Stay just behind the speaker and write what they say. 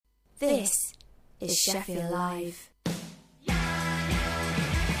This is Sheffield Live.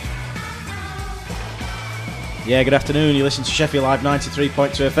 Yeah, good afternoon. You listen to Sheffield Live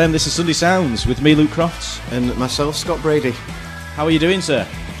 93.2 FM. This is Sunday Sounds with me, Luke Crofts. And myself, Scott Brady. How are you doing, sir?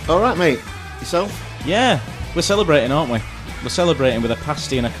 Alright, mate. Yourself? Yeah, we're celebrating, aren't we? We're celebrating with a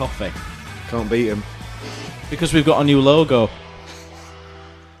pasty and a coffee. Can't beat him. Because we've got a new logo.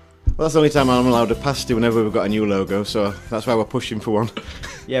 Well, that's the only time I'm allowed a pasty whenever we've got a new logo, so that's why we're pushing for one.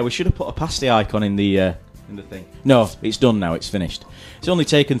 Yeah, we should have put a pasty icon in the thing. No, it's done now, it's finished. It's only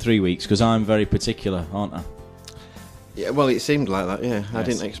taken 3 weeks because I'm very particular, aren't I? Yeah, well, it seemed like that, yeah. Yes. I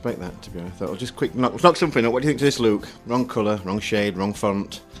didn't expect that, to be honest. I thought, I'll just quick knock something up. What do you think to this, Luke? Wrong colour, wrong shade, wrong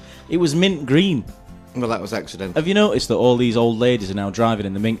font. It was mint green. Well, that was accidental. Have you noticed that all these old ladies are now driving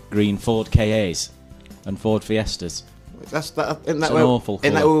in the mint green Ford KAs and Ford Fiestas? Isn't that an awful colour.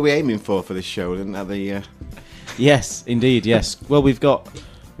 Isn't that what we're aiming for this show? Isn't that the... Yes, indeed, yes. Well, we've got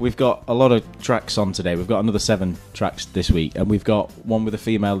a lot of tracks on today. We've got another 7 tracks this week, and we've got one with a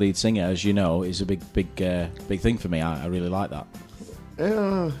female lead singer, as you know, is a big thing for me. I really like that.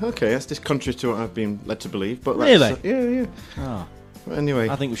 Okay, that's just contrary to what I've been led to believe. But really? Yeah. Oh. But anyway,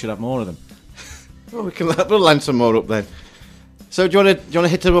 I think we should have more of them. Well, we'll line some more up then. So do you want to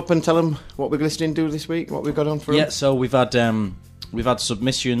hit them up and tell them what we're listening to this week? What we've got on for them? Yeah. So we've had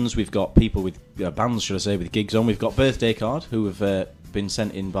submissions. We've got people with bands, should I say, with gigs on. We've got Birthday Card, who have been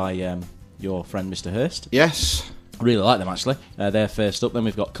sent in by your friend Mr. Hurst. Yes. I really like them, actually. They're first up. Then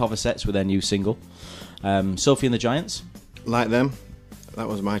we've got Cover Sets with their new single. Sophie and the Giants. Like them. That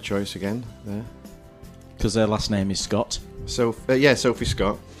was my choice again there. Because their last name is Scott. Sophie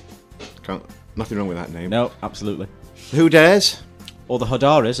Scott. Nothing wrong with that name. No, absolutely. Who Dares? Or the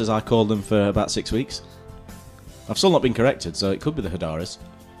Hadaras, as I called them for about 6 weeks. I've still not been corrected, so it could be the Hadaras.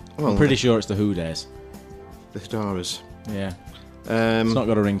 Well, I'm pretty sure it's the Who Dares. The Hadaras. Yeah. It's not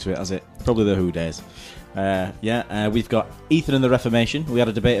got a ring to it, has it? Probably the Who Dares. We've got Ethan and the Reformation. We had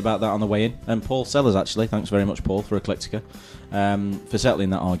a debate about that on the way in. And Paul Sellers, actually. Thanks very much, Paul, for Eclectica. For settling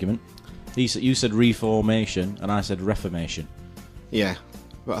that argument. You said Reformation, and I said Reformation. Yeah.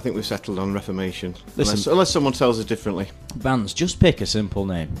 But I think we've settled on Reformation. Listen, unless someone tells us differently. Bands, just pick a simple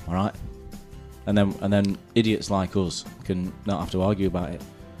name, alright? And then idiots like us can not have to argue about it.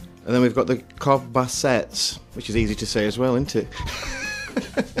 And then we've got the Coversets, which is easy to say as well, isn't it?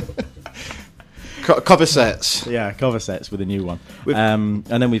 Coversets. Yeah, Coversets with a new one. And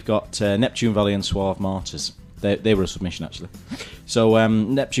then we've got Neptune Valley and Suave Martyrs. They were a submission, actually. So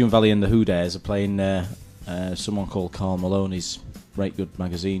Neptune Valley and the Who Dares are playing someone called Carl Maloney's Right Good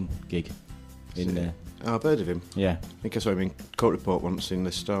magazine gig. I've heard of him. Yeah. I think I saw him in Court Report once in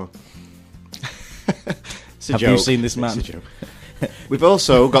the Star. Have you seen this man? It's a joke. We've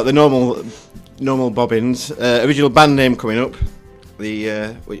also got the normal bobbins. Original band name coming up. Are we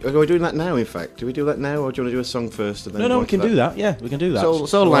doing that now, in fact? Do we do that now, or do you want to do a song first? And then No, we can do that. Yeah, we can do that.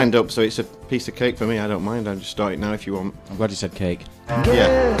 It's all lined up, so it's a piece of cake for me. I don't mind. I'll just start it now if you want. I'm glad you said cake.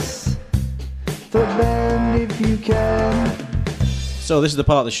 Yes, the band if you can. So this is the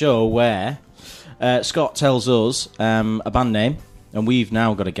part of the show where Scott tells us a band name, and we've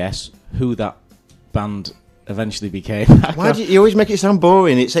now got to guess who that band eventually became. Why do you always make it sound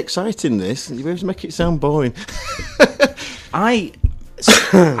boring? It's exciting, this. You always make it sound boring. I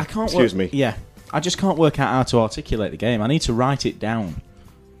can't... Excuse me. Yeah. I just can't work out how to articulate the game. I need to write it down.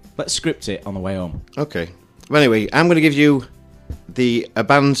 Let's script it on the way home. Okay. Well, anyway, I'm going to give you a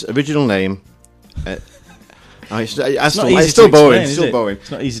band's original name. It's still boring. It's still boring.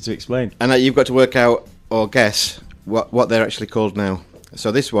 It's not easy to explain. And you've got to work out or guess what they're actually called now.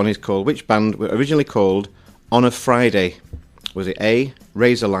 So this one is called... Which band were originally called On a Friday? Was it A,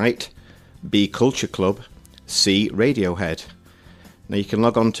 Razorlight, B, Culture Club, C, Radiohead? Now you can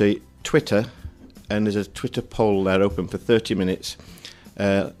log on to Twitter, and there's a Twitter poll there open for 30 minutes.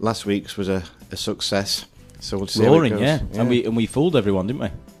 Last week's was a success. So we'll see Roaring, how it goes. Yeah. And we fooled everyone, didn't we?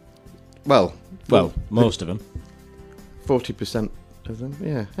 Well, most of them. 40% of them,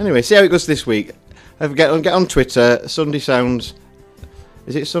 yeah. Anyway, see how it goes this week. Get on Twitter, Sunday Sounds.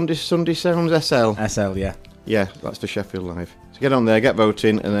 Is it Sunday Sounds SL? SL, yeah. Yeah, that's for Sheffield Live. So get on there, get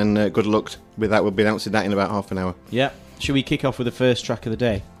voting, and then good luck with that. We'll be announcing that in about half an hour. Yeah. Should we kick off with the first track of the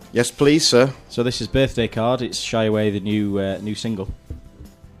day? Yes, please, sir. So this is Birthday Card. It's Shy Away, the new single.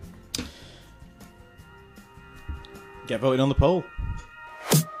 Get voting on the poll.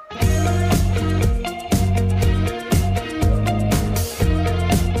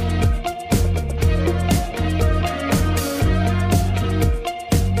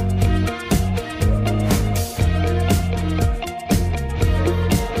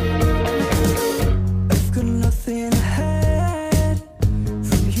 I've got nothing ahead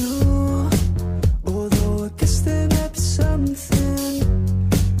from you.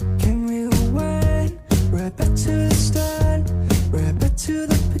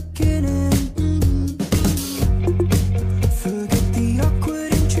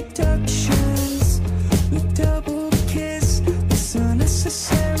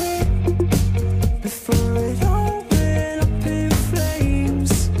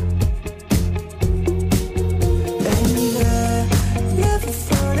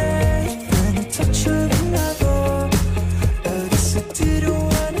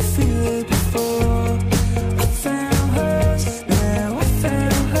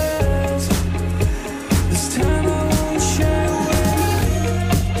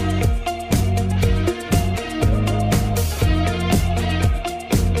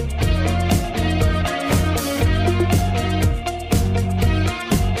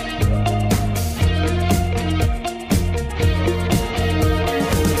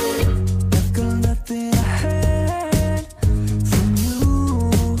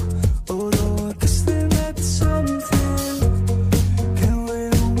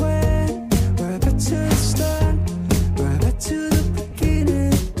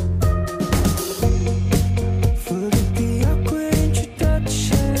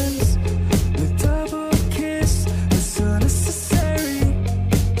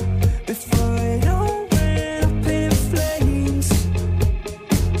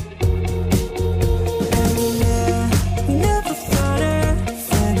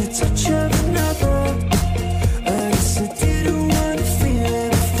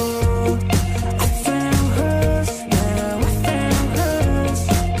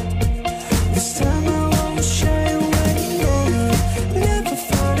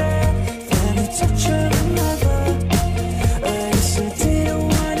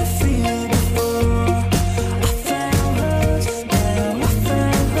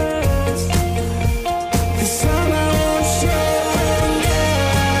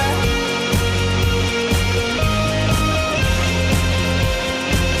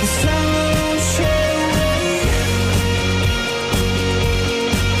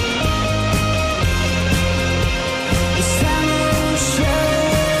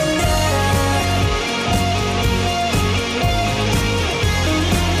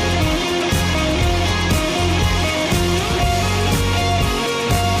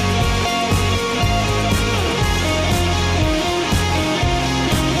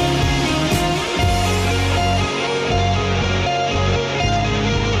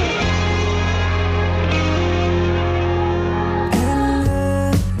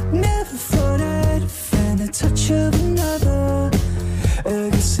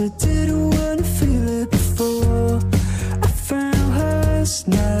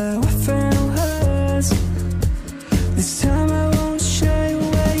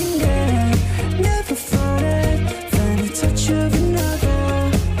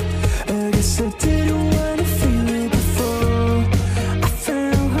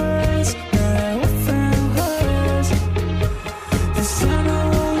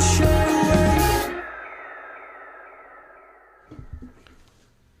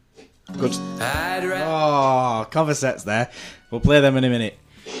 Good. Oh, cover sets there. We'll play them in a minute.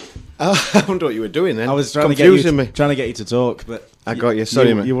 Oh, I wonder what you were doing then. I was trying confusing me. trying to get you to talk, but I got you.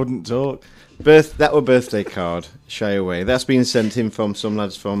 Sorry, mate. You wouldn't talk. That were birthday card. Shy away. That's been sent in from some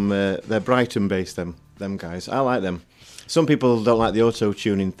lads from they're Brighton based. Them guys. I like them. Some people don't like the auto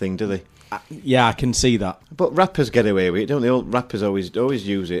tuning thing, do they? Yeah, I can see that. But rappers get away with it, don't they? All rappers always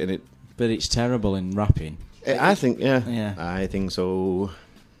use it, and it. But it's terrible in rapping. I think, yeah. Yeah. I think so.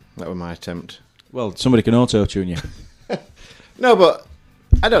 That was my attempt. Well, somebody can auto tune you. No, but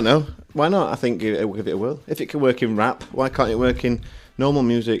I don't know. Why not? I think it'll give it a whirl. If it can work in rap, why can't it work in normal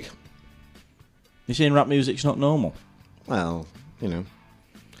music? You're saying rap music's not normal? Well, you know.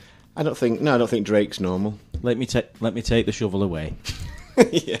 I don't think Drake's normal. Let me take the shovel away.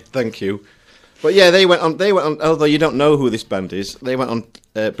 Yeah, thank you. But yeah, they went on. Although you don't know who this band is, they went on.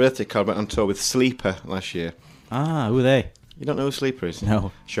 Birthday card went on tour with Sleeper last year. Ah, who are they? You don't know who Sleeper is?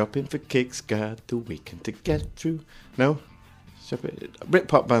 No. Shopping for kicks, got the weekend to get through. No,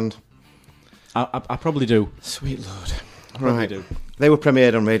 Britpop band. I probably do. Sweet Lord. Probably do. They were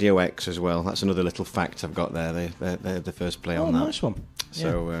premiered on Radio X as well. That's another little fact I've got there. They're the first play on that. Nice one.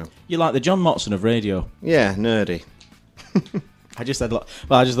 So you like the John Motson of radio? yeah, nerdy. I just thought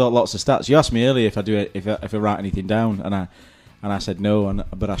lots of stats. You asked me earlier if I write anything down, and I said no,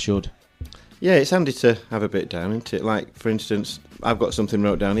 but I should. Yeah, it's handy to have a bit down, isn't it? Like, for instance, I've got something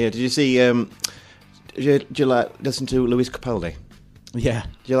wrote down here. Did you see? Do you like listen to Lewis Capaldi? Yeah.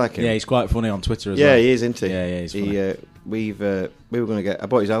 Do you like him? Yeah, he's quite funny on Twitter as well. Yeah, he is, isn't he? Yeah, he's funny. We were going to get. I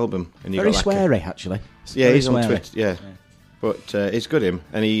bought his album, and Very got sweary, actually. Yeah, Very he's on sweary. Twitter. Yeah, but it's good him,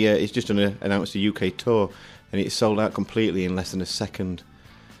 and he's just announced a UK tour, and it's sold out completely in less than a second.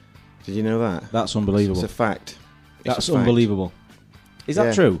 Did you know that? That's unbelievable. It's a fact. That's unbelievable. Is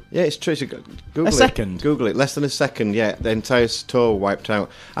that true? Yeah, it's true. Google A second? Google it. Less than a second. Yeah, the entire tour wiped out.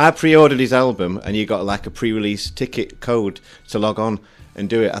 I pre-ordered his album, and you got like a pre-release ticket code to log on and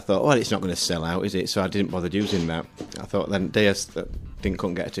do it. I thought, well, it's not going to sell out, is it? So I didn't bother using that. I thought then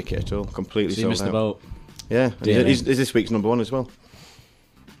couldn't get a ticket at all. Completely So you sold missed out. the boat. Yeah, Dear he's this week's number one as well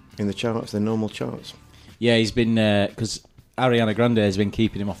in the charts, the normal charts. Yeah, he's been because Ariana Grande has been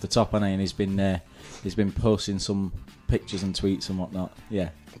keeping him off the top, hasn't he? And he's been posting some pictures and tweets and whatnot. Yeah.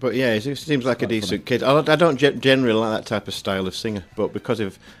 But yeah, he seems like a Quite decent kid. I don't generally like that type of style of singer, but because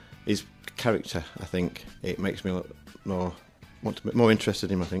of his character, I think it makes me look more interested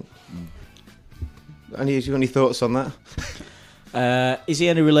in him. I think. Any thoughts on that? Is he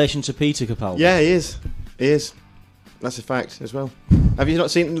any relation to Peter Capaldi? Yeah, he is. He is. That's a fact as well. Have you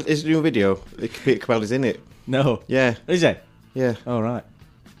not seen his new video? Peter Capaldi's in it. No. Yeah, Is he? yeah. Oh, right.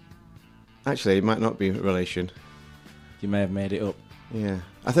 Actually, it might not be a relation. You may have made it up. Yeah,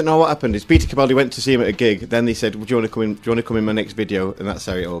 I think what happened is Peter Capaldi went to see him at a gig. Then they said, "Do you want to come in? Do you want to come in my next video?" And that's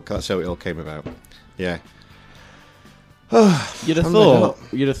how it all came about. Yeah. You'd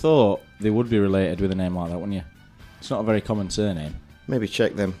have thought they would be related with a name like that, wouldn't you? It's not a very common surname. Maybe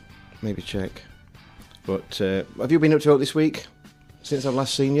check them. Maybe check. But have you been up to it this week since I've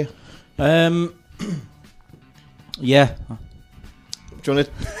last seen you? Yeah. Do you want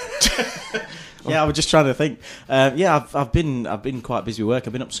to? Yeah, I was just trying to think. Yeah, I've been quite busy with work.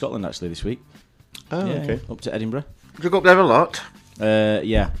 I've been up to Scotland actually this week. Oh, Yeah, okay. up to Edinburgh. Do you go up there a lot?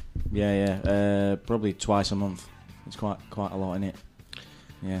 Yeah. Probably twice a month. It's quite a lot in it.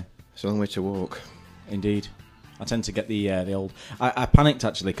 Yeah, It's a long way to walk. indeed. I tend to get the old. I panicked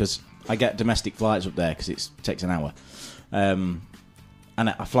actually because I get domestic flights up there because it takes an hour, and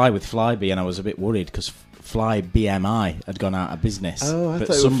I fly with Flybe, and I was a bit worried because Fly BMI had gone out of business. Oh, I but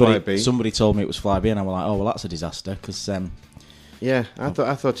thought it was Flybe. Somebody told me it was Flybe, and I was like, oh well, that's a disaster because. Yeah, I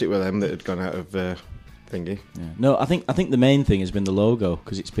thought it were them that had gone out of thingy. Yeah. No, I think the main thing has been the logo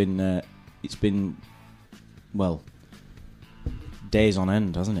because it's been well, days on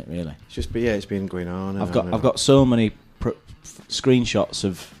end, hasn't it? Really. It's been going on. I've got so many screenshots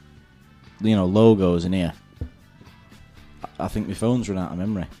of logos in here. I think my phone's run out of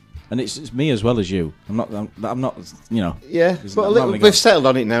memory, and it's me as well as you. I'm not. Yeah, but we've settled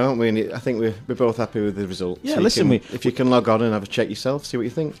on it now, haven't we? And I think we're both happy with the result. Yeah, So listen, if you can log on and have a check yourself, see what you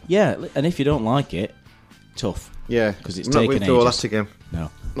think. Yeah, and if you don't like it, tough. Yeah, 'Cause it's I'm not taken going through all ages. that again. No.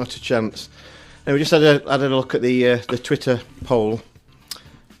 Not a chance. And we just had a look at the Twitter poll,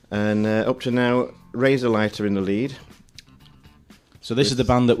 and up to now, Razorlight are in the lead So this is the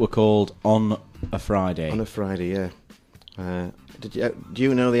band that were called On a Friday. on a Friday. Yeah. Do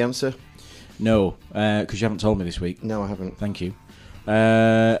you know the answer? No, because you haven't told me this week. No, I haven't. Thank you.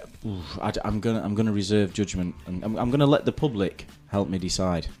 I'm gonna reserve judgment, and I'm gonna let the public help me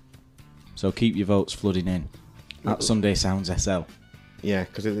decide. So keep your votes flooding in at Sunday Sounds SL. Yeah,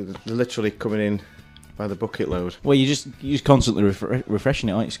 because they're literally coming in by the bucket load. Well, you're just constantly refreshing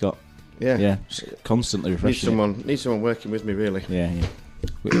it, aren't you, Scott? Yeah. Yeah, just constantly refreshing it. Need someone working with me, really. Yeah.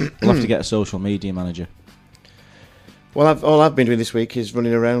 We'll have to get a social media manager. Well, all I've been doing this week is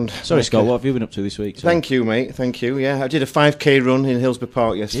running around. Sorry, Scott, what have you been up to this week? Thank you, mate. Thank you. Yeah, I did a 5k run in Hillsborough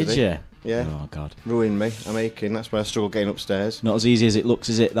Park yesterday. Did you? Yeah. Oh, God. Ruined me. I'm aching. That's why I struggle getting upstairs. Not as easy as it looks,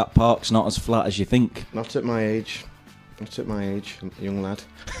 is it? That park's not as flat as you think. Not at my age. Young lad.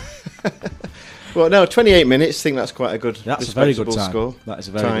 Well, no, 28 minutes. I think that's quite a good, That's a very good respectable time. score. That is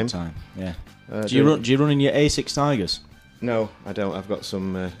a very good time. Yeah. Do Do you run in your A6 Tigers? No, I don't. I've got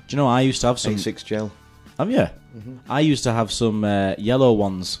some Do you know I used to have some? A6 gel. Have you? I used to have some yellow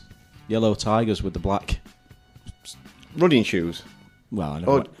ones, yellow Tigers with the black. Running shoes. Well,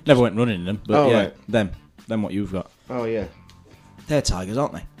 I never went running in them, but yeah, right. them what you've got. Oh yeah. They're Tigers,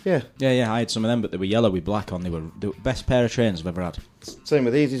 aren't they? Yeah. Yeah. I had some of them, but they were yellow with black on. They were the best pair of trainers I've ever had. Same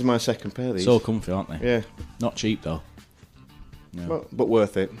with these. These are my second pair. These. So comfy, aren't they? Yeah. Not cheap though. No. Well, but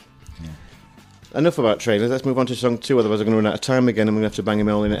worth it. Yeah. Enough about trainers. Let's move on to song 2. Otherwise, I'm going to run out of time again, and we're going to have to bang them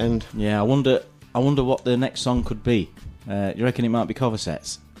all in at end. Yeah, I wonder what the next song could be. Do you reckon it might be cover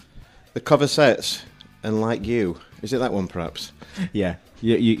sets? The cover sets and Like You. Is it that one, perhaps? Yeah.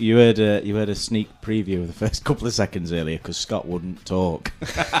 You heard a sneak preview of the first couple of seconds earlier because Scott wouldn't talk.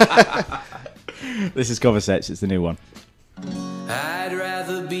 This is cover sets. It's the new one. I'd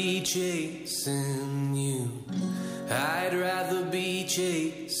rather be chasing you. I'd rather be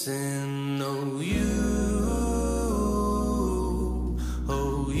chasing you.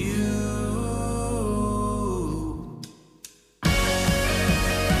 Oh, you.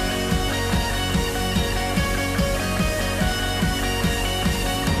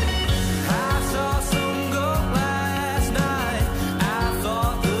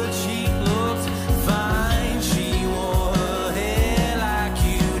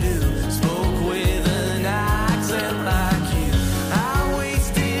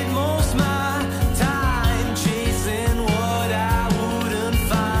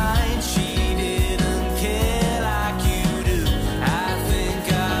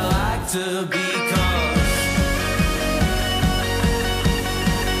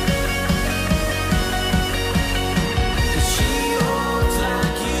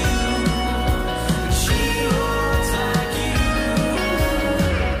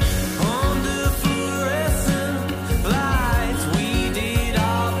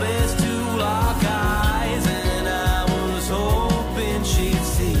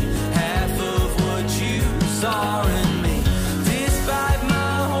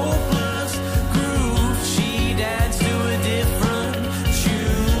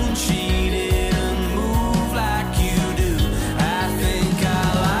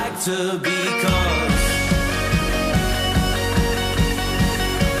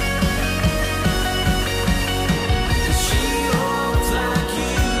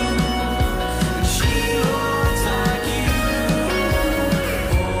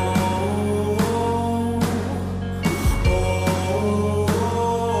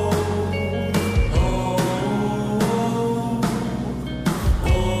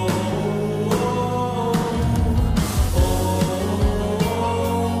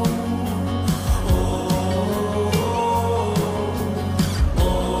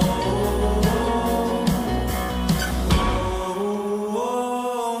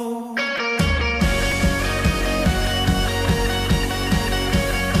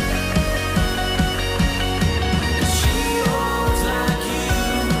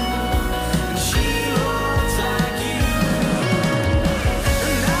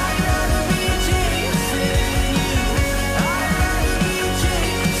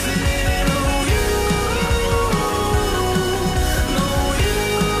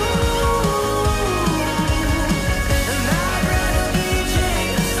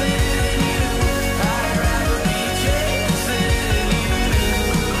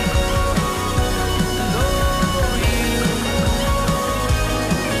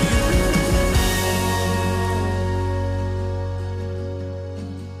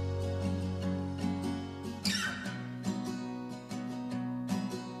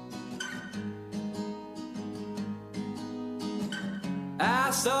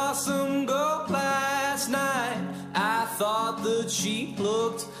 I saw some girl last night. I thought that she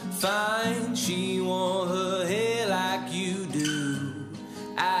looked fine. She wore her hair like you do.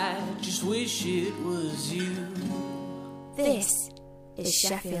 I just wish it was you. This is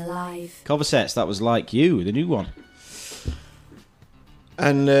Sheffield Live. Cover sets. That was Like You, the new one.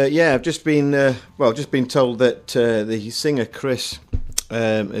 And I've just been told that the singer Chris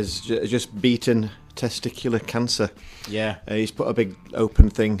has just beaten testicular cancer. Yeah. He's put a big open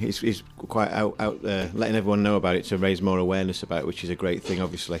thing. He's quite out there, letting everyone know about it to raise more awareness about it, which is a great thing,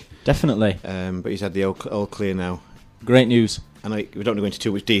 obviously. Definitely. But he's had the all clear now. Great news. I know we don't go into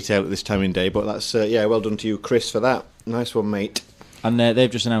too much detail at this time in day, but that's well done to you, Chris, for that. Nice one, mate. And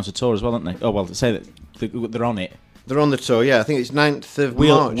they've just announced a tour as well, haven't they? Oh well, say that they're on it. They're on the tour, yeah. I think it's 9th of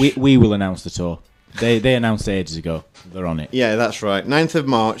March. We will announce the tour. They announced it ages ago. They're on it. Yeah, that's right. 9th of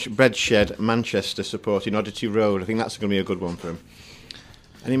March, Bread Shed, Manchester, supporting Oddity Road. I think that's going to be a good one for him.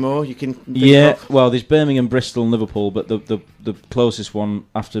 Any more you can think of? Well, there's Birmingham, Bristol and Liverpool, but the closest one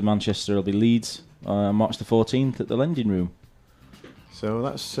after Manchester will be Leeds, March the 14th at the Lending Room. So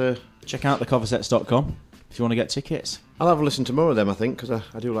that's... Check out thecoversets.com if you want to get tickets. I'll have a listen to more of them, I think, because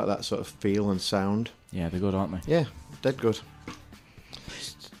I do like that sort of feel and sound. Yeah, they're good, aren't they? Yeah, dead good.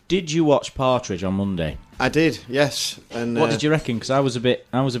 Did you watch Partridge on Monday? I did, yes. And what did you reckon? Because I was a bit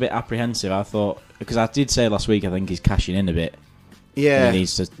apprehensive. I thought, because I did say last week I think he's cashing in a bit. Yeah, he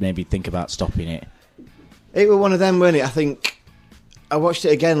needs to maybe think about stopping it. It was one of them, weren't it? I think I watched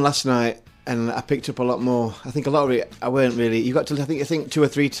it again last night, and I picked up a lot more. I think a lot of it I weren't really. You got to. I think 2 or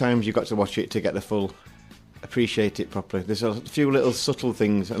 3 times you got to watch it to get the full. Appreciate it properly. There's a few little subtle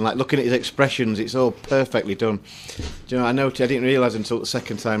things, and like looking at his expressions, it's all perfectly done. Do you know? I didn't realise until the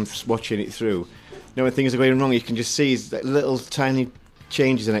second time watching it through. You know, when things are going wrong, you can just see his little tiny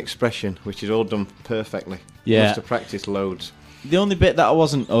changes in expression, which is all done perfectly. Yeah. He must have practiced loads. The only bit that I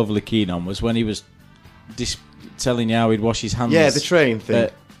wasn't overly keen on was when he was telling you how he'd wash his hands. Yeah, the train thing.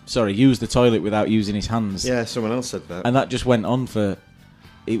 Use the toilet without using his hands. Yeah, someone else said that. And that just went on for...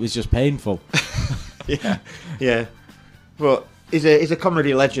 It was just painful. Yeah. But he's a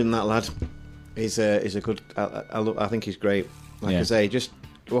comedy legend, that lad. He's a good... I think he's great. Like I say, just...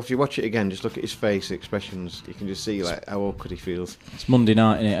 Well, if you watch it again, just look at his face, expressions. You can just see like how awkward he feels. It's Monday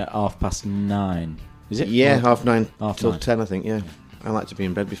night, innit, at 9:30. Is it? Yeah, 9:30 till 9:30. 10, I think, yeah. I like to be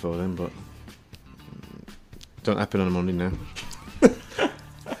in bed before then, but... Don't happen on a Monday now.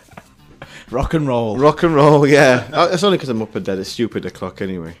 Rock and roll. Rock and roll, yeah. It's only because I'm up and dead. It's stupid o'clock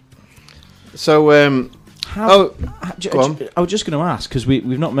anyway. So, go on. I was just going to ask, because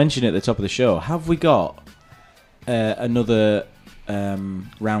we've not mentioned it at the top of the show. Have we got another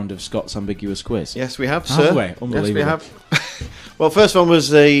round of Scott's Ambiguous Quiz? Yes, we have, Have sir. we? Unbelievable. Yes, we have. Well, first one was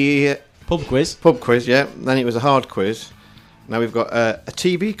the... Pub quiz. Pub quiz, yeah. Then it was a hard quiz. Now we've got a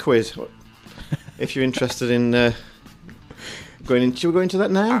TV quiz. If you're interested in going into... Should we go into that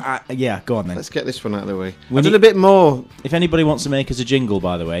now? Yeah, go on then. Let's get this one out of the way. We I did need- a bit more... If anybody wants to make us a jingle,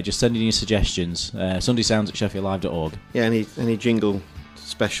 by the way, just send in your suggestions. SundaySounds@sheffieldlive.org. Yeah, any jingle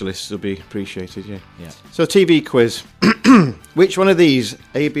specialists will be appreciated, yeah. Yeah. So, TV quiz. Which one of these,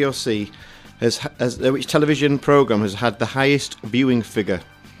 A, B or C, which television programme has had the highest viewing figure?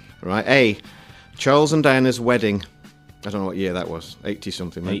 Right, A, Charles and Diana's Wedding. I don't know what year that was.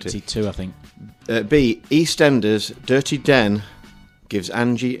 80-something, wasn't it? 82, I think. B, EastEnders, Dirty Den gives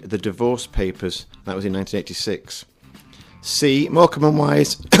Angie the divorce papers. That was in 1986. C, Morecambe and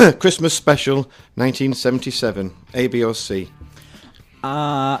Wise, Christmas Special, 1977. A, B or C?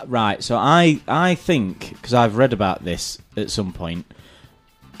 Right, so I think, because I've read about this at some point,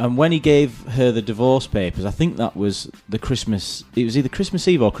 and when he gave her the divorce papers, I think that was the Christmas... It was either Christmas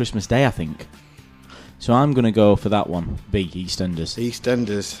Eve or Christmas Day, I think. So I'm going to go for that one, B, EastEnders.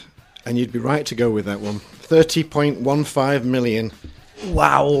 EastEnders. And you'd be right to go with that one. 30.15 million.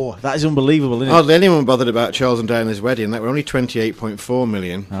 Wow, that is unbelievable, isn't it? Hardly anyone bothered about Charles and Diana's Wedding. That were only 28.4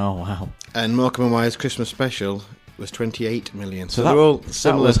 million. Oh, wow. And Morecambe and Wise Christmas Special was 28 million. So that- they're all that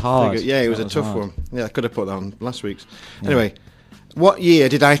similar. was hard. figures. Yeah, it was That a was tough hard. one. Yeah, I could have put that on last week's. Anyway, what year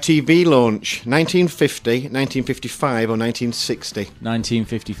did ITV launch? 1950, 1955 or 1960?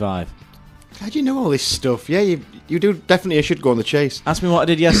 1955. How do you know all this stuff? Yeah, you do definitely should go on the chase. Ask me what I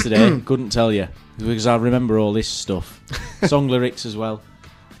did yesterday, couldn't tell you, because I remember all this stuff. Song lyrics as well.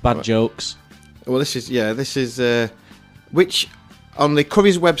 Bad jokes. Well, this is which on the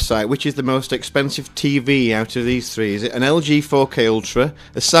Curry's website, which is the most expensive TV out of these three? Is it an LG 4K Ultra,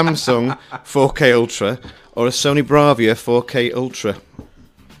 a Samsung 4K Ultra, or a Sony Bravia 4K Ultra?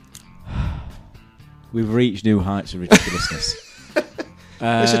 We've reached new heights of ridiculousness.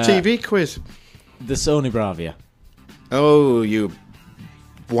 It's a TV quiz. The Sony Bravia. Oh, you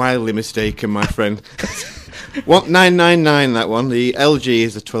wildly mistaken, my friend. 1999 that one. The LG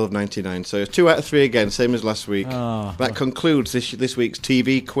is the 12.99. So 2 out of 3 again, same as last week. Oh. That concludes this week's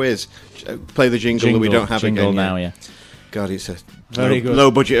TV quiz. Play the jingle that we don't have jingle again now, yet. yeah. God, it's a Very good. low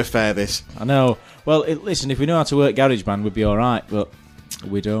budget affair. This. I know. Well, listen, if we know how to work GarageBand, we'd be all right, but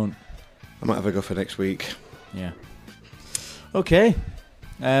we don't. I might have a go for next week. Yeah. Okay.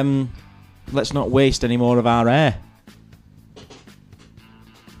 let's not waste any more of our air.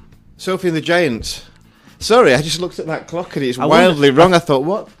 Sophie and the Giants. Sorry, I just looked at that clock and it's I wildly wonder- wrong. I thought,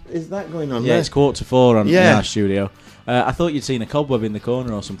 what is that going on Yeah, there? it's 3:45 in Yeah. our studio. I thought you'd seen a cobweb in the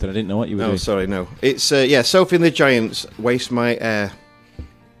corner or something. I didn't know what you were Oh, doing. sorry, no. It's, Sophie and the Giants, Waste My Air.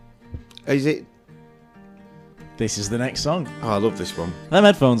 Is it? This is the next song. Oh, I love this one. Them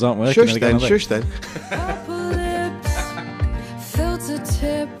headphones aren't working. Shush They're then, gonna shush then. Apple lips, filter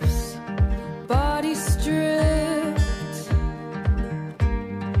tips, body stripped.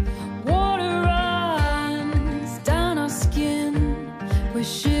 Water runs down our skin, we're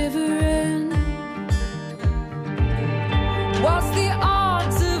shivering. What's the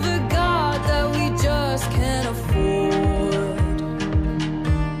odds of a God that we just can't afford?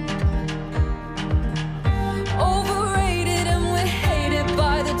 Overrated and we're hated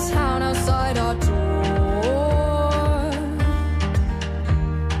by the town outside our door.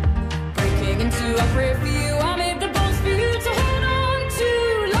 Breaking into a prayer for you, I made the bones for you to hold on to.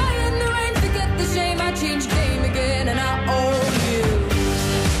 Lie in the rain, forget the shame, I changed game again and I owe you.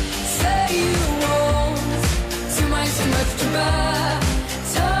 Say you won't, too much to bear.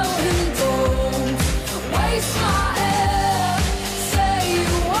 Tell him don't waste my air. Say you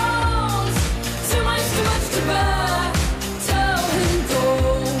won't, too much to bear. Tell him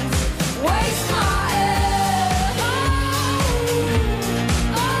don't waste my air.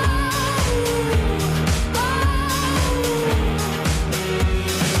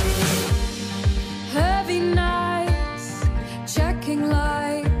 Heavy nights, checking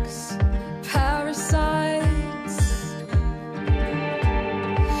likes, parasites.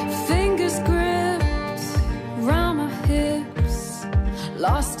 Fingers gripped round my hips,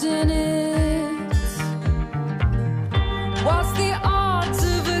 lost in it. What's the odds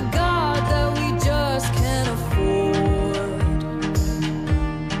of a God that we just can't afford?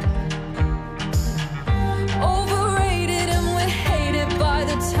 Overrated and we're hated by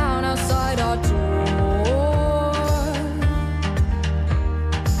the town outside our door.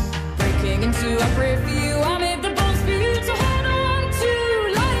 Breaking into a prayer for you, I made the bones for you to hold on to.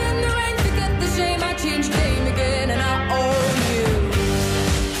 Lie in the rain, forget the shame, I changed game again and I owe you.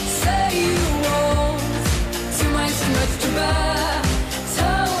 Say you won't, too much to bear.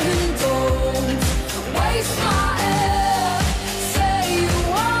 Tell him don't waste my air. Say you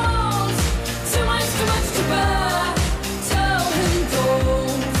won't, too much to bear. Tell him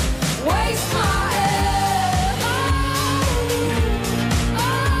don't waste my air.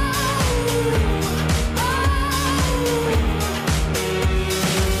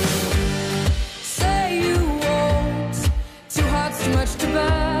 Say you won't, too hard, too much to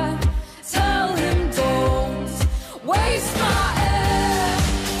bear. Tell him don't waste my air.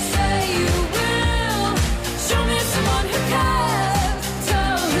 Say you will, show me someone who cares.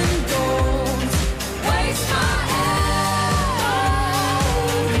 Tell him don't waste my air.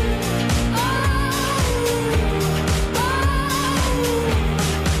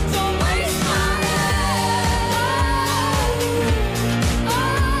 Don't waste my air.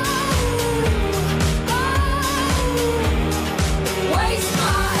 Waste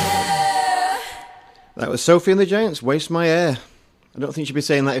my air. That was Sophie and the Giants, Waste My Air. I don't think she'd be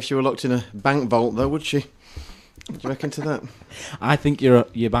saying that if she were locked in a bank vault, though, would she? What do you reckon to that? I think you're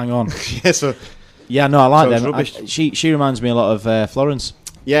bang on. Yeah, so... Yeah, no, I like So it's them. rubbish. She reminds me a lot of Florence.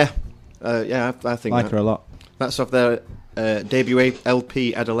 Yeah. I think Like that. her a lot. That's off their debut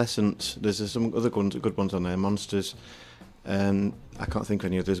LP, Adolescence. There's some other good ones on there, Monsters. And I can't think of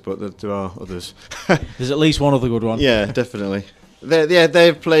any others, but there are others. There's at least one other good one. Yeah, definitely.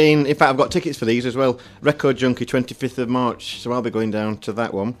 They're playing. In fact, I've got tickets for these as well. Record Junkie, 25th of March. So I'll be going down to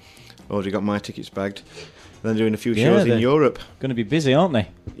that one. Already got my tickets bagged. Then doing a few shows in Europe. Going to be busy, aren't they?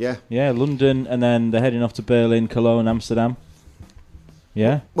 Yeah. Yeah, London, and then they're heading off to Berlin, Cologne, Amsterdam.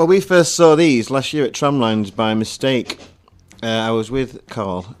 Yeah. Well, we first saw these last year at Tramlines by mistake. I was with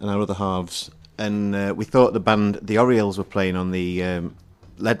Carl and our other halves, and we thought the band The Orioles were playing on the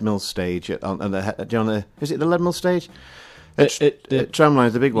Leadmill stage. Is it the Leadmill stage?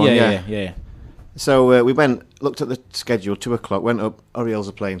 Tramlines, the big one. Yeah. So we went, looked at the schedule, 2 o'clock, went up, Orioles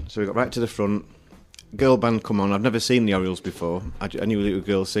are playing. So we got right to the front, girl band come on. I've never seen the Orioles before. I knew it was a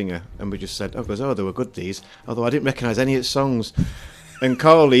girl singer, and we just said, they were good, these. Although I didn't recognise any of its songs. And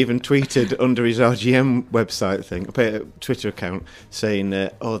Carl even tweeted under his RGM website Twitter account, saying,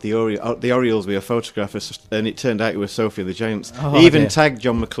 the Orioles were a photograph, and it turned out it was Sophie and the Giants. He even tagged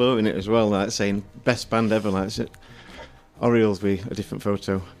John McClure in it as well, saying, best band ever, Orioles be a different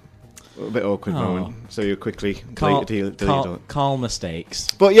photo. A bit awkward moment. So you quickly delete it. Call mistakes.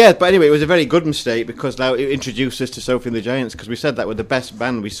 But anyway, it was a very good mistake because now it introduced us to Sophie and the Giants, because we said that were the best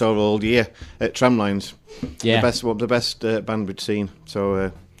band we saw all year at Tramlines. Yeah. The best band we'd seen.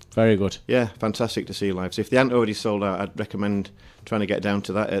 So very good. Yeah, fantastic to see live. So if they hadn't already sold out, I'd recommend trying to get down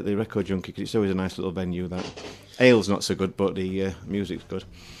to that at the Record Junkie, because it's always a nice little venue. That ale's not so good, but the music's good,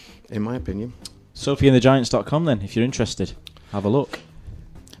 in my opinion. SophieandtheGiants.com then, if you're interested. Have a look.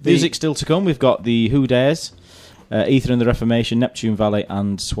 Music still to come. We've got the Who Dares, Ether and the Reformation, Neptune Valley,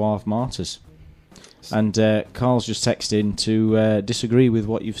 and Suave Martyrs. And Carl's just texted in to disagree with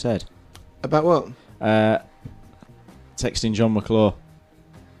what you've said. About what? Texting John McClure.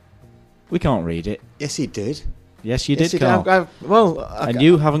 We can't read it. Yes, he did. Yes, you did, Carl.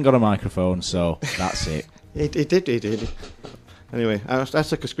 You haven't got a microphone, so that's it. He did. Anyway, I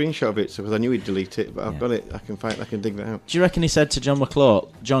took a screenshot of it because I knew he'd delete it, but I've got it. I can dig that out. Do you reckon he said to John McClure,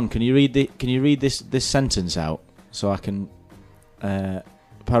 John, can you read this sentence out so I can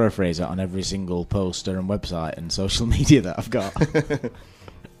paraphrase it on every single poster and website and social media that I've got?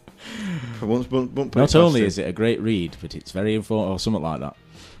 Not only is it a great read, but it's very informative, or something like that.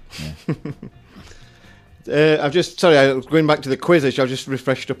 Yeah. I was going back to the quiz. I've just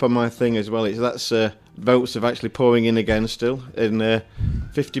refreshed up on my thing as well. That's votes are actually pouring in again still. And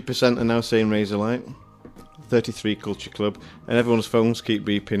 50% are now saying Razorlight, 33 Culture Club, and everyone's phones keep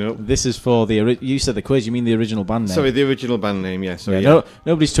beeping up. This is for you said the quiz. You mean the original band name? Sorry, the original band name. Yeah. So No,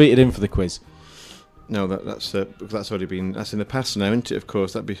 nobody's tweeted in for the quiz. No, that's already been. That's in the past now, isn't it? Of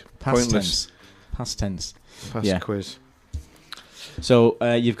course, that'd be past pointless. Past tense. Quiz. So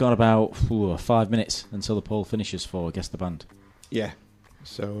you've got about 5 minutes until the poll finishes for Guess the Band. Yeah.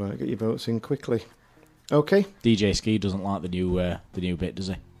 So get your votes in quickly. Okay. DJ Ski doesn't like the new bit, does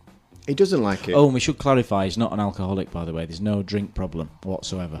he? He doesn't like it. Oh, and we should clarify, he's not an alcoholic, by the way. There's no drink problem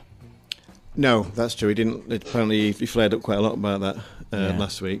whatsoever. No, that's true. He didn't. Apparently, he flared up quite a lot about that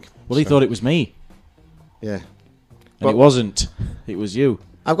last week. Well, he thought it was me. Yeah. And it wasn't. It was you.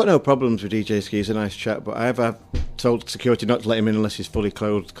 I've got no problems with DJ Ski. He's a nice chap, but I've told security not to let him in unless he's fully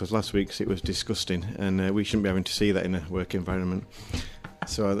clothed, because last week's it was disgusting, and we shouldn't be having to see that in a work environment.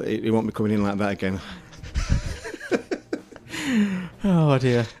 So he won't be coming in like that again. Oh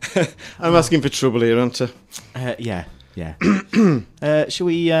dear. I'm asking for trouble here, aren't I? Yeah. Shall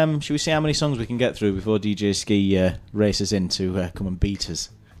we see how many songs we can get through before DJ Ski races in to come and beat us?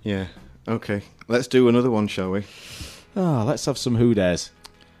 Yeah. Okay. Let's do another one, shall we? Let's have some Who Dares.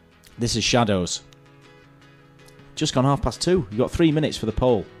 This is Shadows. Just gone 2:30. You've got 3 minutes for the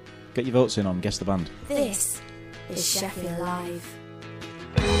poll. Get your votes in on Guess the Band. This is Sheffield Live.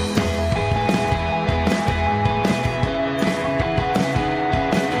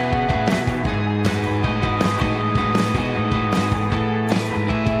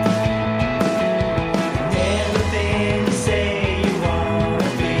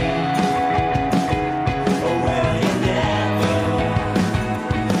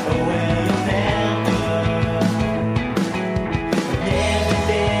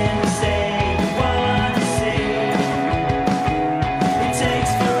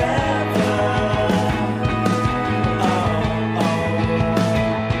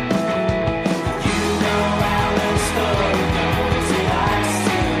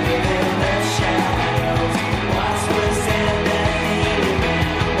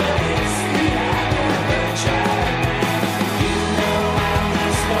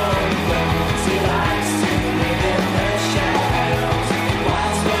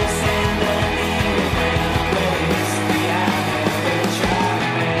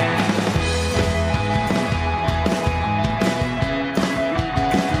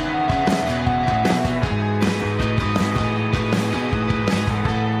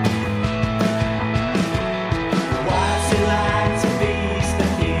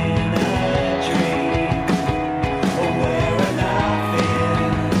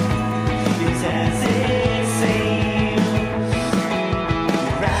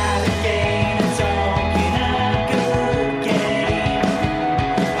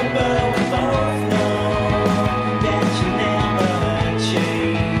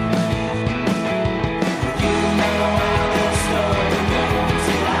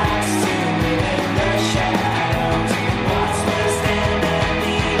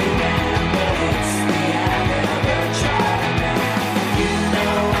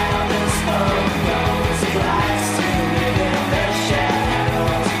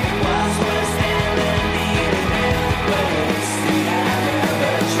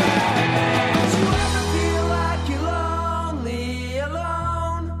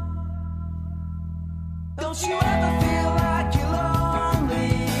 Don't you ever feel like you're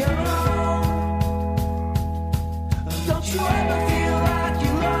lonely alone?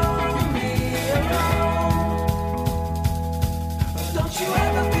 Don't you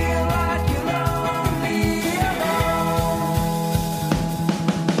ever feel like you're lonely alone.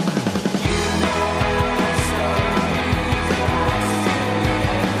 You know all the stories I still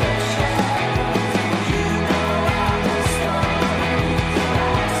never shared. You know all the stories I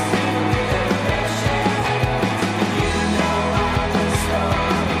still never shared. You know all the stories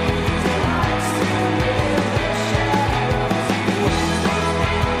I still never shared. You know all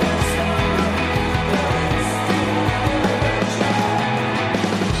the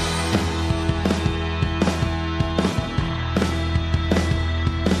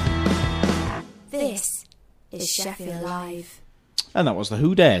stories I This is Sheffield Live. And that was the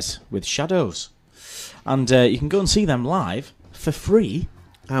Who Dares with Shadows. And you can go and see them live for free.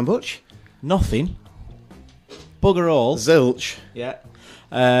 How much? Nothing. Bugger all. Zilch. Yeah.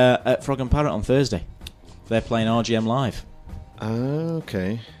 At Frog and Parrot on Thursday. They're playing RGM live.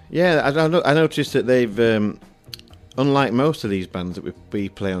 Okay. Yeah, I noticed that they've, unlike most of these bands that we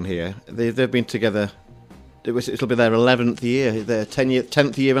play on here, they've been together. It'll be their 11th year, their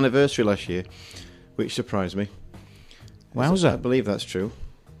 10th year anniversary last year, which surprised me. Wowza. I believe that's true,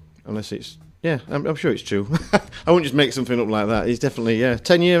 unless it's I'm sure it's true. I won't just make something up like that. It's definitely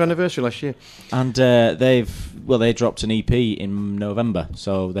 10-year anniversary last year. And they dropped an EP in November,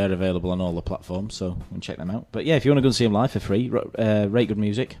 so they're available on all the platforms, so you can check them out. But yeah, if you want to go and see them live for free, Rate Good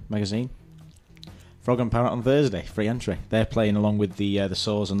Music magazine, Frog and Parrot on Thursday, free entry. They're playing along with the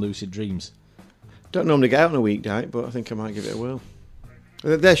Saws and Lucid Dreams. Don't normally get out on a weeknight, but I think I might give it a whirl.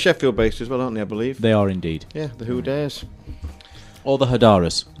 They're Sheffield based as well, aren't they, I believe? They are indeed. Yeah, the Who Dares. Or the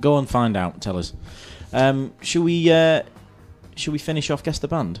Hadaras. Go and find out, tell us. Should we finish off Guess the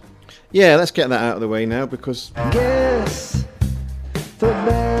Band? Yeah, let's get that out of the way now, because Guess the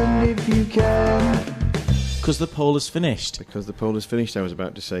band if you can. Because the poll is finished. the poll is finished, I was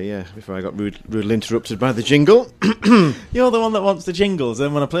about to say, before I got rudely interrupted by the jingle. You're the one that wants the jingles,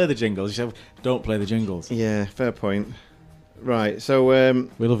 and when I play the jingles, you say, don't play the jingles. Yeah, fair point. Right, so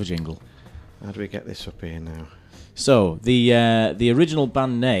We love a jingle. how do we get this up here now? So, the original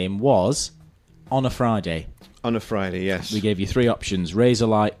band name was On a Friday. On a Friday, yes. We gave you three options,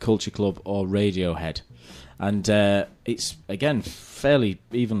 Razorlight, Culture Club, or Radiohead. And it's, again, fairly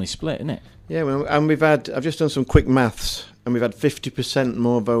evenly split, isn't it? Yeah, well, and I've just done some quick maths, and we've had 50%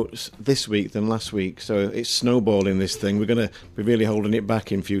 more votes this week than last week, so it's snowballing, this thing. We're going to be really holding it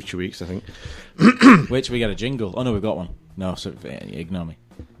back in future weeks, I think. Which we get a jingle. Oh, no, we've got one. No, so ignore me.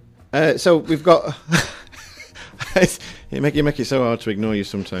 So we've got... you make it so hard to ignore you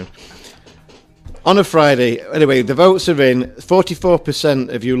sometimes. On a Friday, anyway, the votes are in.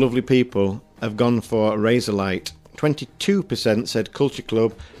 44% of you lovely people have gone for Razorlight. 22% said Culture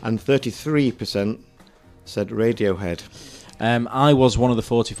Club, and 33% said Radiohead. I was one of the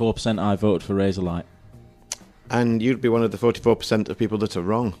 44%. I voted for Razorlight. And you'd be one of the 44% of people that are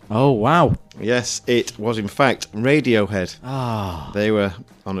wrong. Oh, wow. Yes, it was in fact Radiohead. Ah. They were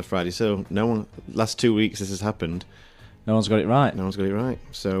on a Friday, so no one. Last 2 weeks this has happened. No one's got it right. No one's got it right.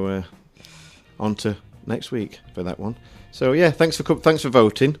 So on to next week for that one. So yeah, thanks for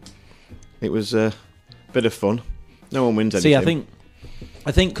voting. It was a bit of fun. No one wins anything. See,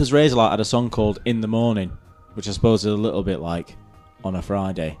 I think because Razorlight had a song called In the Morning, which I suppose is a little bit like On a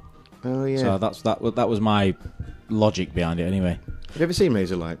Friday. Oh yeah. So that was my logic behind it anyway. Have you ever seen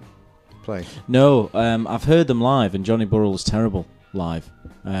Razorlight play? No, I've heard them live, and Johnny Burrell was terrible live.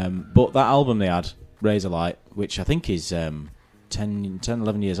 But that album they had, Razorlight, which I think is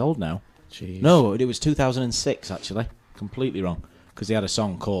 11 years old now. Jeez. No, it was 2006 actually. Completely wrong, because they had a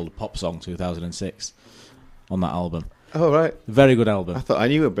song called Pop Song 2006 on that album. Oh right. Very good album. I thought I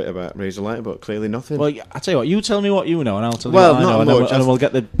knew a bit about Razorlight, but clearly nothing. Well, I tell you what, you tell me what you know, and I'll tell you Well, what I not know, much. and then we'll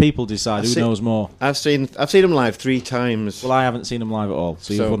get the people decide who knows more. I've seen them live 3 times. Well, I haven't seen them live at all,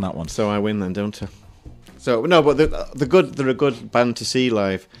 so you've won that one. So I win then, don't I? So no, but they're a good band to see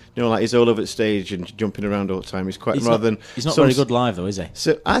live. You know, like he's all over the stage and jumping around all the time. He's quite He's rather not, than he's not very good live though, is he?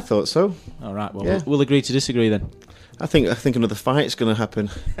 So I thought so. All right, well, Yeah. we'll agree to disagree then. I think another fight's going to happen.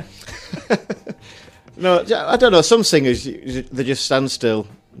 No, I don't know. Some singers they just stand still,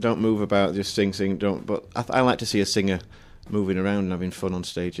 don't move about, just sing, don't. But I like to see a singer moving around and having fun on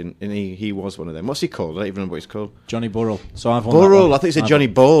stage, and he was one of them. What's he called? I don't even remember what he's called. Johnny Burrell. So I've won that Burrell. one. I think he said Johnny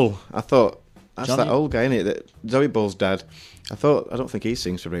Ball. I thought that's Johnny? that old guy, isn't it? That Zoe Ball's dad. I don't think he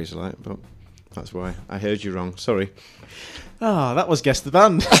sings for Razorlight, but that's why I heard you wrong. Sorry. Ah, that was Guess the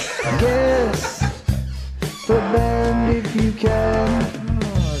Band. Guess the band if you can.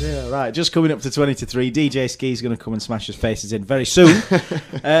 Oh, dear. Right, just coming up to 20 to 3. DJ Ski's going to come and smash his faces in very soon.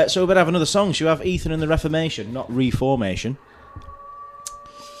 So we better have another song. Should we have Ethan and the Reformation, not Reformation?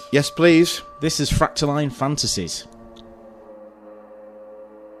 Yes, please. This is Fractaline Fantasies.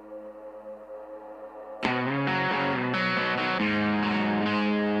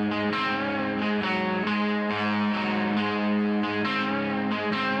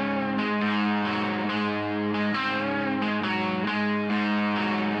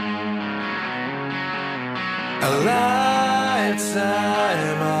 A lifetime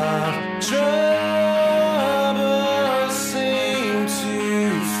of trouble seem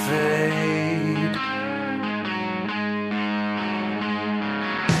to fade.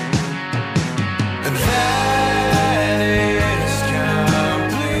 And that is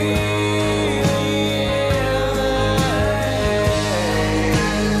completely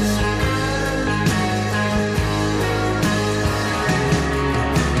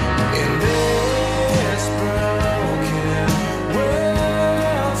in this broken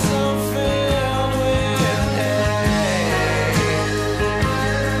world so filled with hate.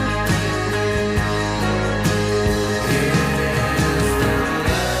 It is the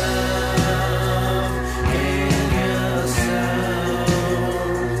love in your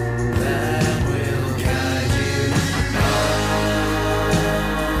soul that will guide you darkest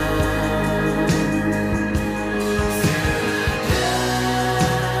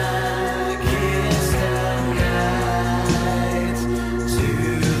of nights to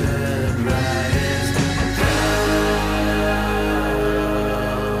the brightest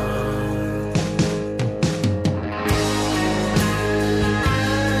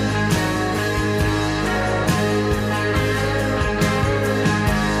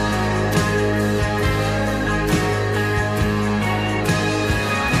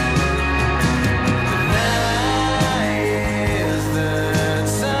night is the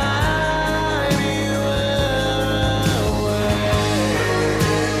time you were away.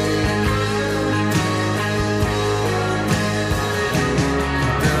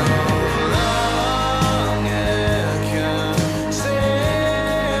 No longer constantly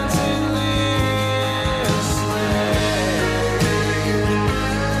enslaved.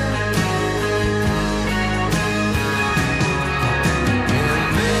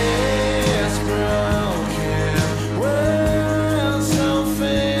 This broken world so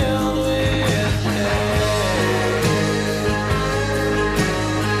filled with hate.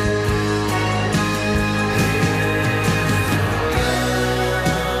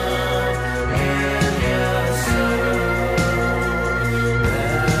 In your soul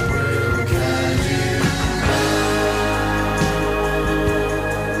that will guide you through the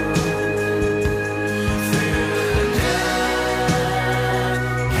darkest of nights to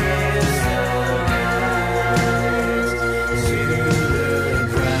the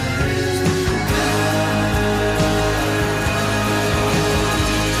brightest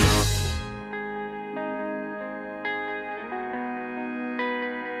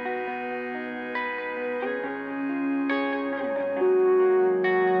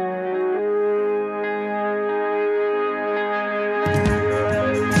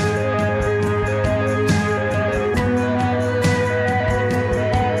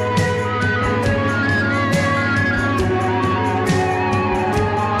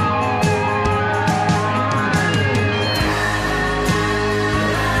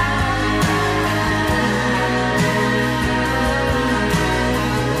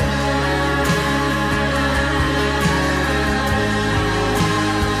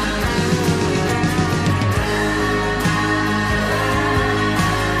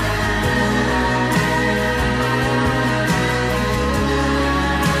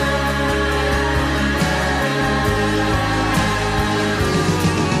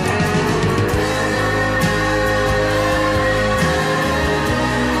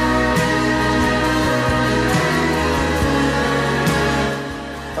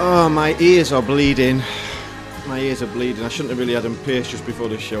Oh, my ears are bleeding. My ears are bleeding. I shouldn't have really had them pierced just before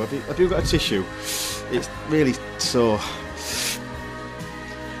the show. Have you got a tissue? It's really sore.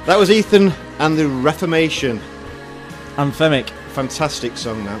 That was Ethan and the Reformation. Anthemic. Fantastic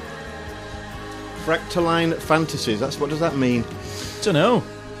song now. Fractaline Fantasies. What does that mean? Don't know.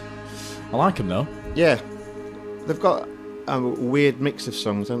 I like them though. Yeah. They've got a weird mix of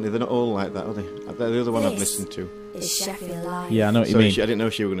songs, haven't they? They're not all like that, are they? They're the other one I've This listened to. is Sheffield Live. Yeah, I know what you Sorry, mean. I didn't know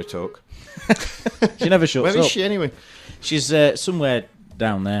she were going to talk. She never shuts Where up. is she anyway? She's somewhere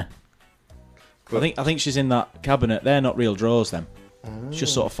down there. I think she's in that cabinet. They're not real drawers, them. It's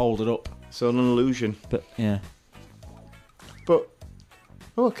just sort of folded up. So an illusion. But yeah. But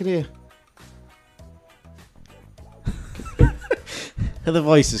oh, I can hear. Are the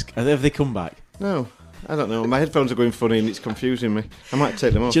voices? Have they come back? No, I don't know. My headphones are going funny and it's confusing me. I might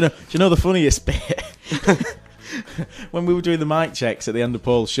take them off. Do you know the funniest bit? When we were doing the mic checks at the end of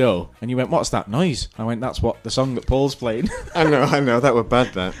Paul's show, and you went, "What's that noise?" I went, "That's the song that Paul's playing." I know. That was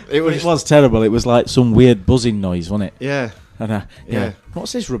bad. That It was terrible. It was like some weird buzzing noise, wasn't it? Yeah. And Yeah.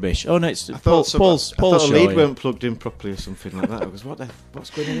 What's this rubbish? Oh no, it's I Paul's thought a show. lead yeah. weren't plugged in properly or something like that. I was, what's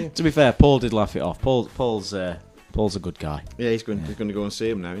going on here? To be fair, Paul did laugh it off. Paul's Paul's a good guy. Yeah, he's going to go and see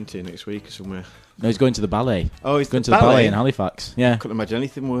him now, isn't he, next week or somewhere? No, he's going to the ballet. Oh, he's going to the ballet in Halifax. Yeah, Couldn't imagine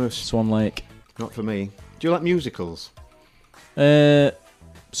anything worse. Swan Lake. Not for me. Do you like musicals?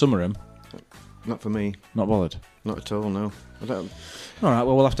 Some of them. Not for me. Not bothered. Not at all, no. I don't. All right,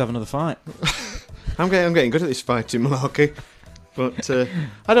 well, we'll have to have another fight. I'm getting good at this fighting malarkey. But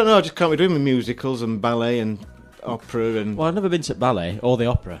I don't know, I just can't be doing with musicals and ballet and opera and... Well, I've never been to ballet or the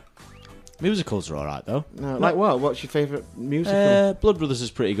opera. Musicals are all right, though. No, like what? What's your favourite musical? Blood Brothers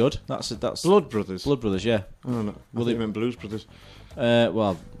is pretty good. That's Blood Brothers? Blood Brothers, yeah. Oh, no. I thought you meant Blues Brothers.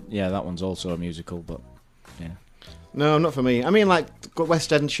 Well, yeah, that one's also a musical, but yeah. No, not for me. I mean, like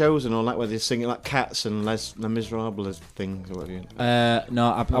West End shows and all that, where they're singing like Cats and Les Miserables things or whatever.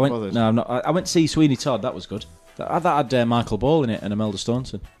 I went to see Sweeney Todd. That was good. That had Michael Ball in it and Imelda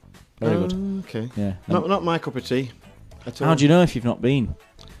Staunton. Very good. Okay. Yeah. Not my cup of tea at all. How do you know if you've not been?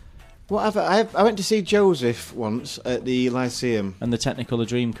 Well, I went to see Joseph once at the Lyceum. And the Technicolor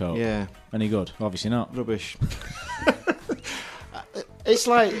Dreamcoat? Yeah. Any good? Obviously not. Rubbish. It's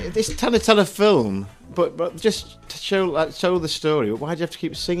like it's trying to tell a film, but just to show the story. Why do you have to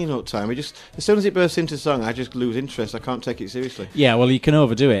keep singing all the time? As soon as it bursts into song, I just lose interest. I can't take it seriously. Yeah, well, you can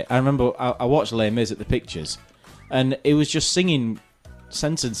overdo it. I remember I watched Les Mis at the Pictures, and it was just singing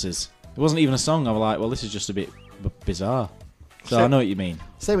sentences. It wasn't even a song. I was like, well, this is just a bit bizarre. So I know what you mean.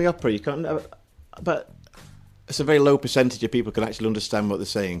 Same with opera. You can't, but it's a very low percentage of people can actually understand what they're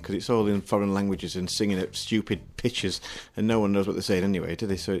saying because it's all in foreign languages and singing at stupid pitches, and no one knows what they're saying anyway, do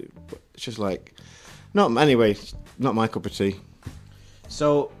they? So it's just like, not my cup of tea.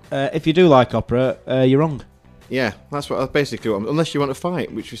 So if you do like opera, you're wrong. Yeah, that's basically what. Unless you want to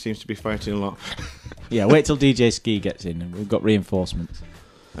fight, which we seems to be fighting a lot. Yeah, wait till DJ Ski gets in, and we've got reinforcements.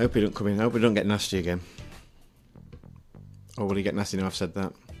 I hope he don't come in. I hope he don't get nasty again. Or will he get nasty now I've said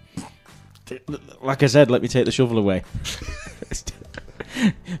that? Like I said, let me take the shovel away.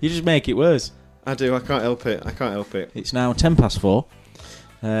 You just make it worse. I do. I can't help it. It's now 4:10.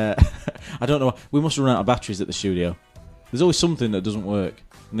 I don't know. We must run out of batteries at the studio. There's always something that doesn't work.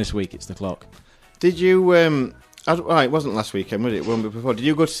 And this week it's the clock. Did you... it wasn't last weekend, was it? One week before. Did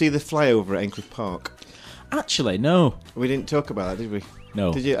you go to see the flyover at Aincliffe Park? Actually, no. We didn't talk about that, did we?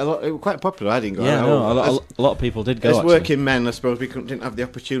 No. Did you? It was quite popular. I didn't go. Yeah, no. A lot of people did go. As working men, I suppose we didn't have the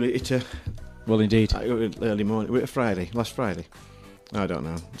opportunity to. Well, indeed. Early morning. Was it last Friday? I don't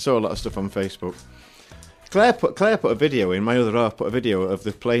know. Saw a lot of stuff on Facebook. Claire put a video in. My other half put a video of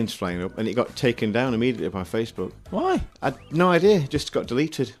the planes flying up, and it got taken down immediately by Facebook. Why? I had no idea. It just got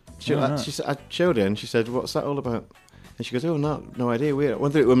deleted. Right. I showed her, and she said, "What's that all about?" And she goes, "Oh, no idea. Weird. I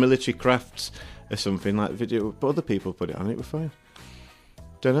wonder if it were military crafts or something like video, but other people put it on. It was fine.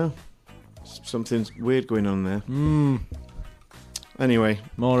 Don't know. Something's weird going on there. Anyway,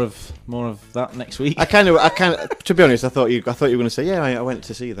 more of that next week. I kind of. To be honest, I thought you were going to say, yeah, I went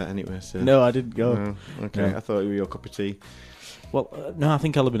to see that anyway. So. No, I didn't go. No, okay, No. I thought it was your cup of tea. Well, no, I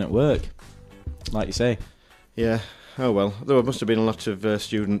think I'll have been at work, like you say. Yeah. Oh well. There must have been a lot of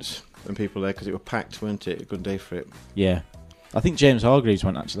students and people there because it was packed, weren't it? A good day for it. Yeah, I think James Hargreaves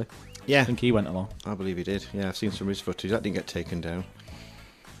went actually. Yeah, I think he went along. I believe he did. Yeah, I've seen some of his footage. That didn't get taken down.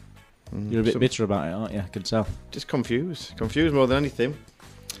 You're a bit bitter about it, aren't you? I can tell. Just confused more than anything.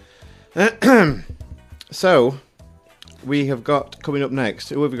 So, we have got coming up next.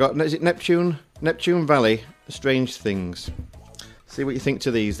 Who have we got? Is it Neptune Valley? Strange Things. See what you think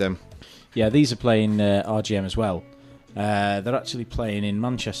to these then. Yeah, these are playing RGM as well. They're actually playing in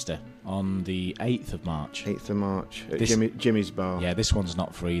Manchester on the 8th of March. 8th of March at This- Jimmy's Bar. Yeah, this one's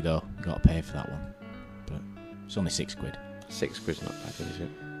not free though. You've got to pay for that one. But it's only £6. £6 not bad, is it?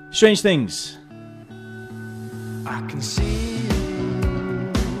 Strange Things. I can see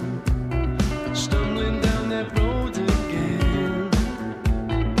you stumbling down that road again.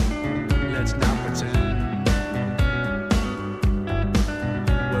 Let's not pretend.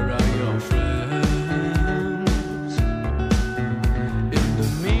 Where are your friends? In the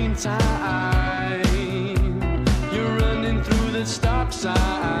meantime, you're running through the stop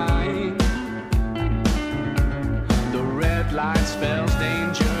sign. The red light spells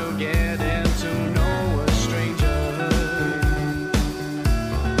danger. Get into know a stranger.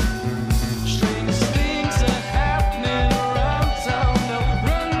 Strange things are happening around town. They'll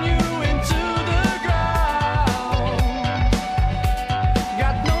run you into the ground.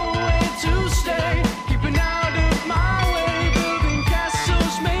 Got no way to stay, keeping out of my way, building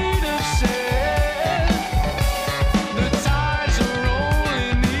castles made of sand. The tides are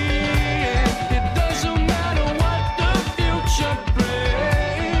rolling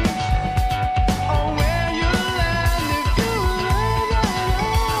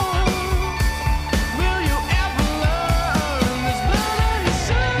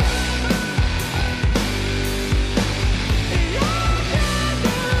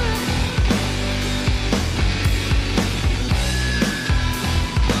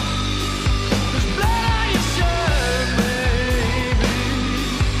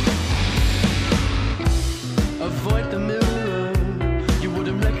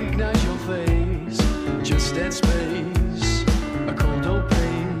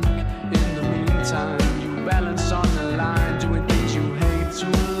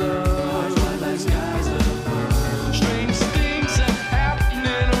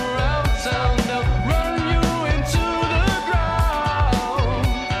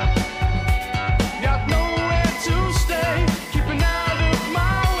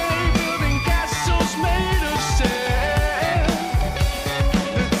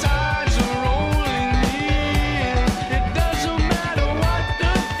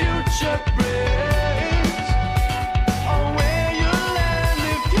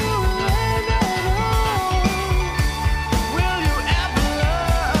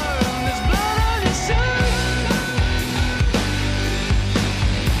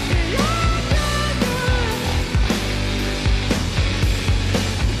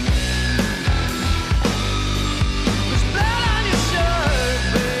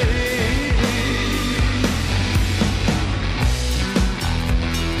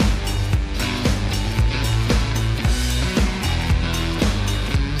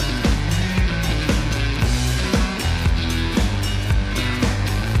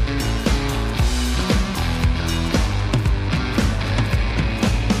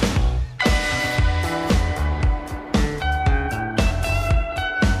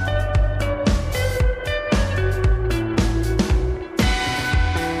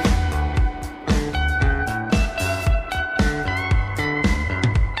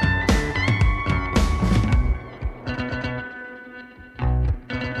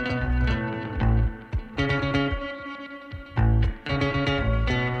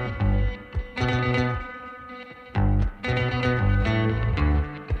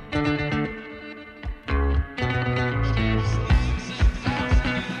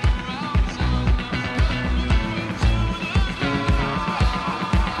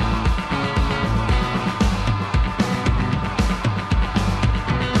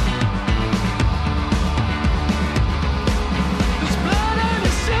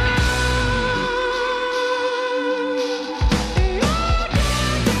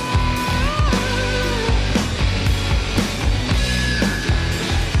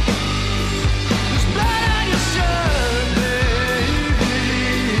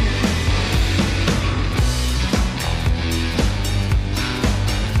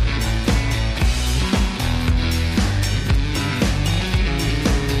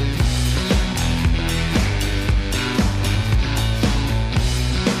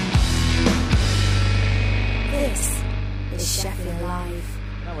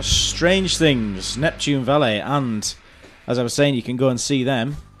Strange Things, Neptune Valley, and as I was saying, you can go and see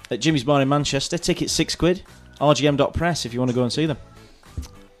them at Jimmy's Bar in Manchester. Tickets £6. RGM.press if you want to go and see them.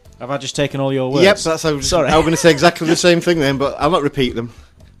 Have I just taken all your words? Yep, sorry. I was going to say exactly the same thing then, but I'll not repeat them.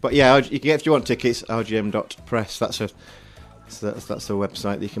 But yeah, you can get, if you want tickets, rgm.press. That's a website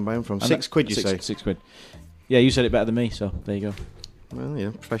that you can buy them from. £6, you say? £6. Yeah, you said it better than me, so there you go. Well,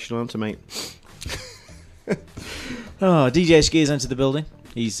 yeah, professional answer, mate. DJ Ski's entered the building.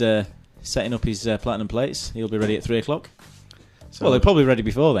 He's setting up his platinum plates. He'll be ready at 3 o'clock. So, Well, they're probably ready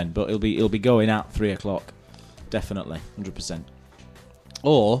before then, but he'll be going at 3 o'clock, definitely, 100%.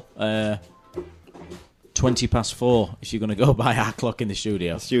 Or 20 past 4 if you're going to go by our clock in the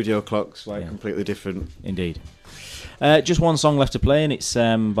studio. Studio clock's completely different. Indeed. Just one song left to play, and it's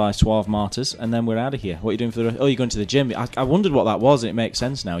by Suave Martyrs, and then we're out of here. What are you doing for the rest? Oh, you're going to the gym. I wondered what that was, and it makes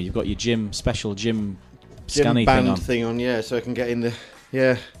sense now. You've got your special gym scanny thing on, yeah, so I can get in the...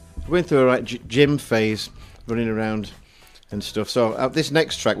 Yeah, going through a right gym phase, running around and stuff. So this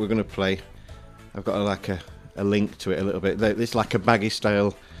next track we're going to play, I've got a link to it a little bit. It's like a baggy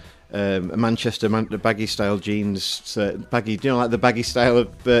style, a Manchester baggy style jeans, baggy. Do you know, like the baggy style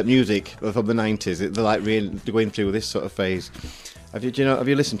of music from the 90s? They're like really going through this sort of phase. Have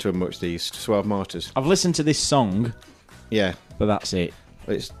you listened to them much? These Suave Martyrs. I've listened to this song. Yeah, but that's it.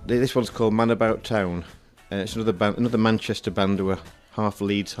 This one's called Man About Town. It's another Manchester band who are half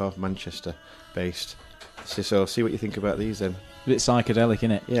Leeds, half Manchester based. So see what you think about these then. A bit psychedelic,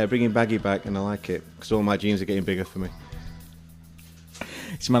 innit? Yeah, bringing baggy back, and I like it because all my jeans are getting bigger for me.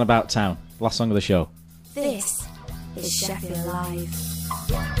 It's Man About Town, last song of the show. This is Sheffield Live.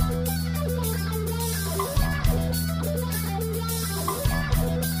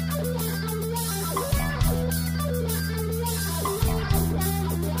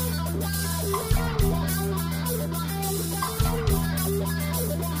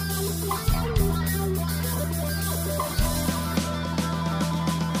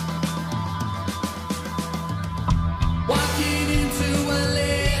 Walking into a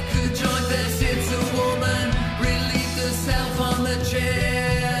liquor joint, there sits a woman, relieved herself on the chair.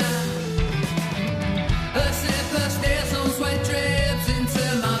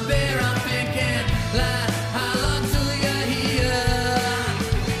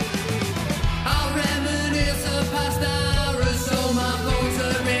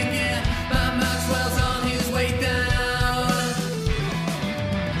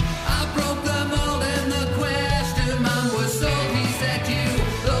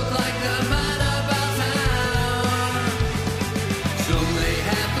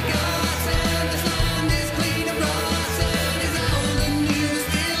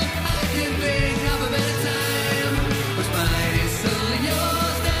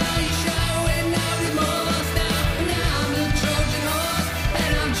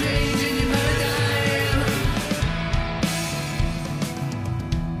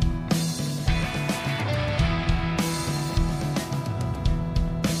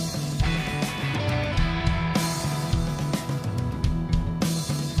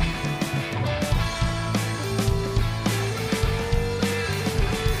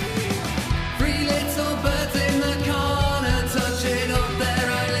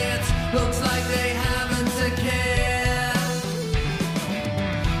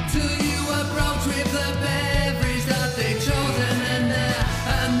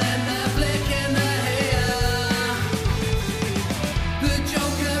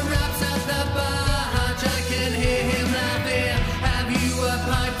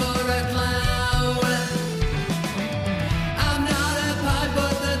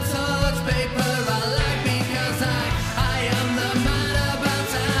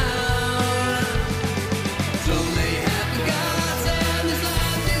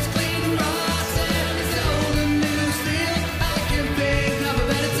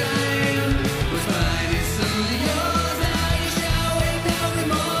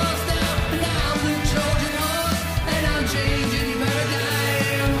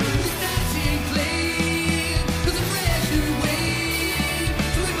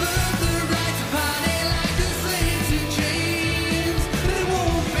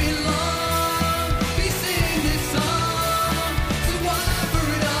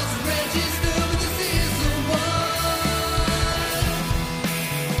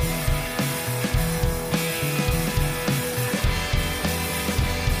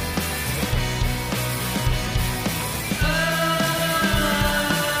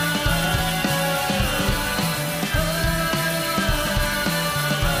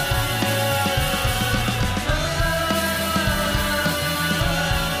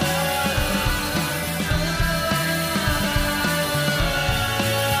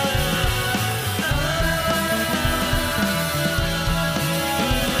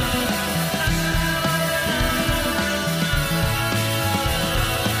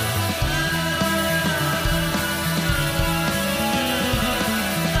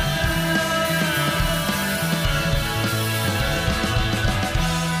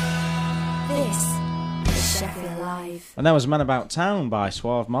 And that was Man About Town by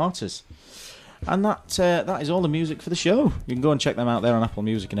Suave Martyrs. And that is all the music for the show. You can go and check them out there on Apple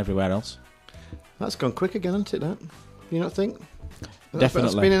Music and everywhere else. That's gone quick again, hasn't it, that? You not think? Definitely.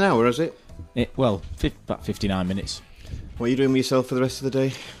 It's been an hour, has it? About 59 minutes. What are you doing with yourself for the rest of the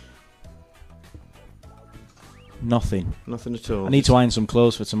day? Nothing. Nothing at all. I need to iron some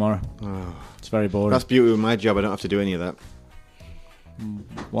clothes for tomorrow. Oh, It's very boring. that's the beauty of my job. I don't have to do any of that.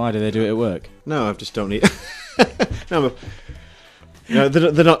 Why do they do it at work? No, I just don't need. No,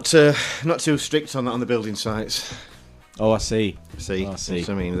 but, they're not too strict on that on the building sites. Oh, I see. See, I see. That's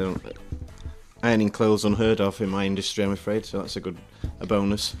what I mean, they don't, ironing clothes unheard of in my industry, I'm afraid. So that's a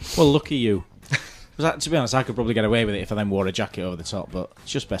bonus. Well, lucky you. 'Cause to be honest, I could probably get away with it if I then wore a jacket over the top, but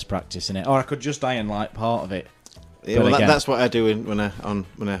it's just best practice, isn't it? Or I could just iron like part of it. Yeah, But well, again- that's what I do on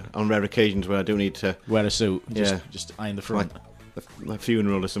rare occasions where I do need to Wear a suit, Yeah. just iron the front. a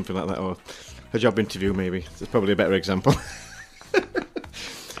funeral or something like that, or a job interview maybe. It's probably a better example.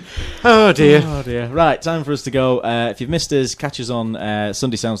 Oh dear. Oh dear. Right, time for us to go. If you've missed us, catch us on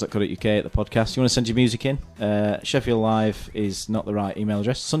sundaysounds.co.uk at the podcast. You want to send your music in? Sheffield Live is not the right email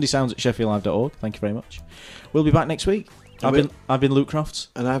address. sundaysounds@sheffieldlive.org. Thank you very much. We'll be back next week. I've been Luke Crofts.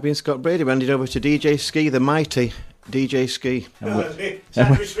 And I've been Scott Brady. We handed over to DJ Ski, the mighty DJ Ski.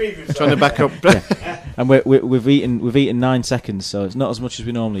 Trying to back up. And we've eaten 9 seconds, so it's not as much as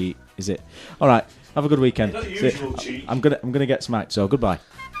we normally eat, is it? All right. Have a good weekend. Not the usual cheat. I'm gonna get smacked. So goodbye.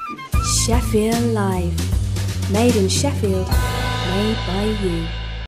 Sheffield Live. Made in Sheffield. Made by you.